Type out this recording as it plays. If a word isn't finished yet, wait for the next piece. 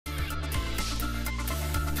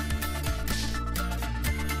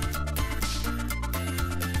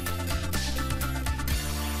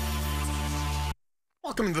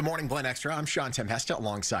Welcome to the Morning Blend Extra. I'm Sean Tempesta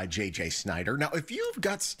alongside JJ Snyder. Now, if you've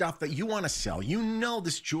got stuff that you want to sell, you know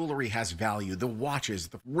this jewelry has value, the watches,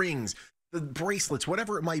 the rings, the bracelets,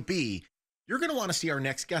 whatever it might be, you're going to want to see our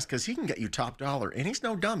next guest because he can get you top dollar, and he's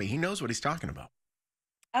no dummy. He knows what he's talking about.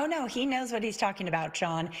 Oh, no, he knows what he's talking about,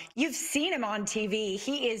 Sean. You've seen him on TV.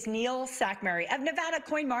 He is Neil Sackmary of Nevada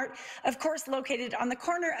Coin Mart, of course, located on the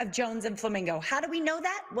corner of Jones and Flamingo. How do we know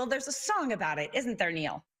that? Well, there's a song about it, isn't there,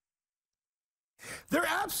 Neil? There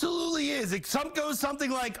absolutely is. It goes something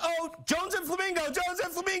like, oh, Jones and Flamingo, Jones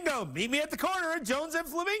and Flamingo. Meet me at the corner of Jones and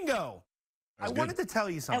Flamingo. I wanted to tell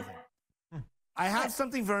you something. I have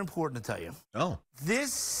something very important to tell you. Oh.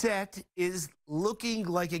 This set is looking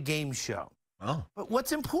like a game show. Oh. But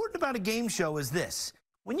what's important about a game show is this.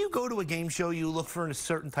 When you go to a game show, you look for a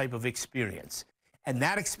certain type of experience. And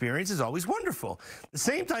that experience is always wonderful. The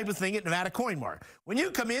same type of thing at Nevada Coin Mart. When you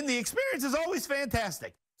come in, the experience is always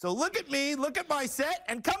fantastic. So look at me, look at my set,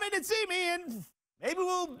 and come in and see me, and maybe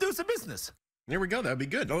we'll do some business. There we go. That'd be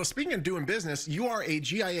good. Oh, speaking of doing business, you are a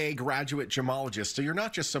GIA graduate gemologist, so you're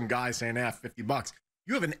not just some guy saying, $50.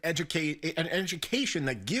 You have an education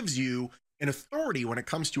that gives you an authority when it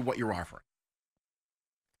comes to what you're offering.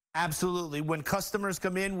 Absolutely. When customers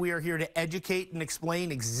come in, we are here to educate and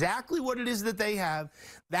explain exactly what it is that they have.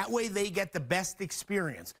 That way they get the best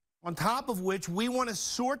experience. On top of which, we want to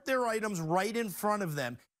sort their items right in front of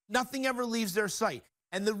them. Nothing ever leaves their sight.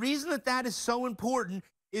 And the reason that that is so important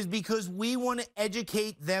is because we want to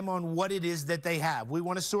educate them on what it is that they have. We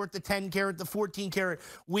want to sort the 10 karat, the 14 karat.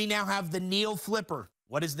 We now have the Neil Flipper.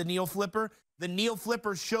 What is the Neil Flipper? The Neil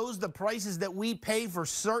Flipper shows the prices that we pay for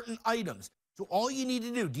certain items. So all you need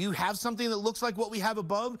to do you have something that looks like what we have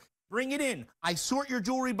above? Bring it in. I sort your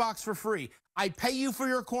jewelry box for free. I pay you for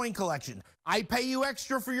your coin collection. I pay you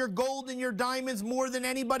extra for your gold and your diamonds more than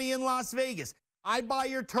anybody in Las Vegas. I buy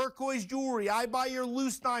your turquoise jewelry. I buy your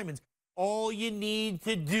loose diamonds. All you need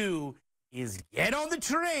to do is get on the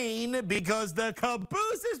train because the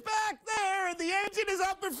caboose is back there and the engine is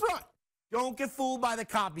up in front. Don't get fooled by the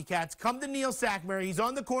copycats. Come to Neil Sackmary. He's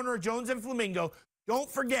on the corner of Jones and Flamingo. Don't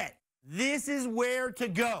forget, this is where to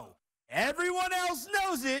go. Everyone else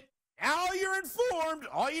knows it. Now you're informed.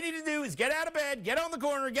 All you need to do is get out of bed, get on the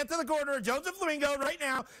corner, get to the corner of Jones and Flamingo right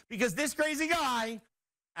now because this crazy guy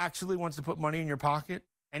actually wants to put money in your pocket,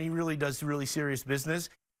 and he really does really serious business.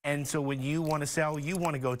 And so when you want to sell, you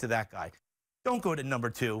want to go to that guy. Don't go to number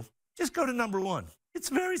 2. Just go to number 1. It's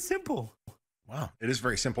very simple. Wow, it is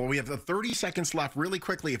very simple. We have 30 seconds left. Really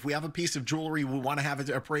quickly, if we have a piece of jewelry, we want to have it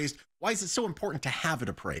appraised. Why is it so important to have it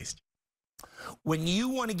appraised? When you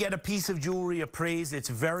want to get a piece of jewelry appraised, it's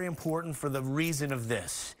very important for the reason of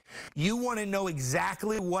this. You want to know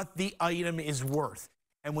exactly what the item is worth.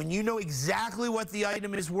 And when you know exactly what the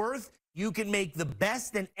item is worth, you can make the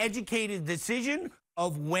best and educated decision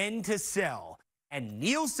of when to sell. And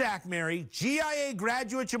Neil Sackmary, GIA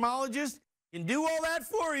graduate gemologist, can do all that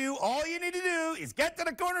for you. All you need to do is get to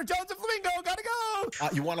the corner of Jones and Flamingo. Gotta go.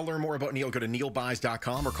 You want to learn more about Neil, go to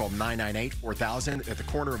neilbuys.com or call 998-4000 at the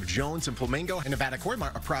corner of Jones and Flamingo. And Nevada Coin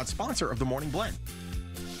Mart, a proud sponsor of the Morning Blend.